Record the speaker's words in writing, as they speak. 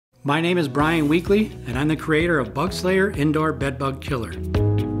My name is Brian Weekly, and I'm the creator of BUGGSLAYER Indoor Bedbug Killer.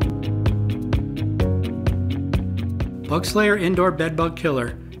 BUGGSLAYER Indoor Bedbug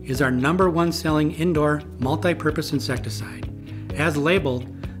Killer is our #1 selling indoor multi-purpose insecticide. As labeled,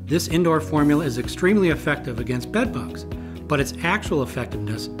 this indoor formula is extremely effective against bedbugs, but its actual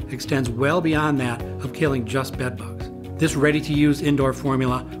effectiveness extends well beyond that of killing just bedbugs. This ready-to-use indoor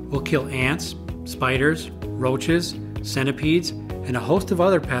formula will kill ants, spiders, roaches, centipedes, and a host of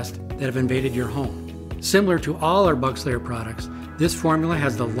other pests that have invaded your home. Similar to all our BUGGSLAYER products, this formula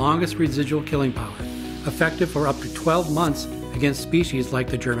has the longest residual killing power, effective for up to 12 months against species like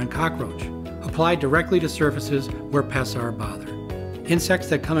the German cockroach, applied directly to surfaces where pests are a bother. Insects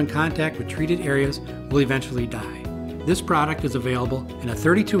that come in contact with treated areas will eventually die. This product is available in a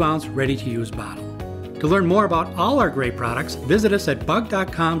 32-ounce ready-to-use bottle. To learn more about all our great products, visit us at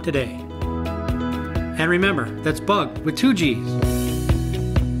bug.com today. And remember, that's bug with 2 G's.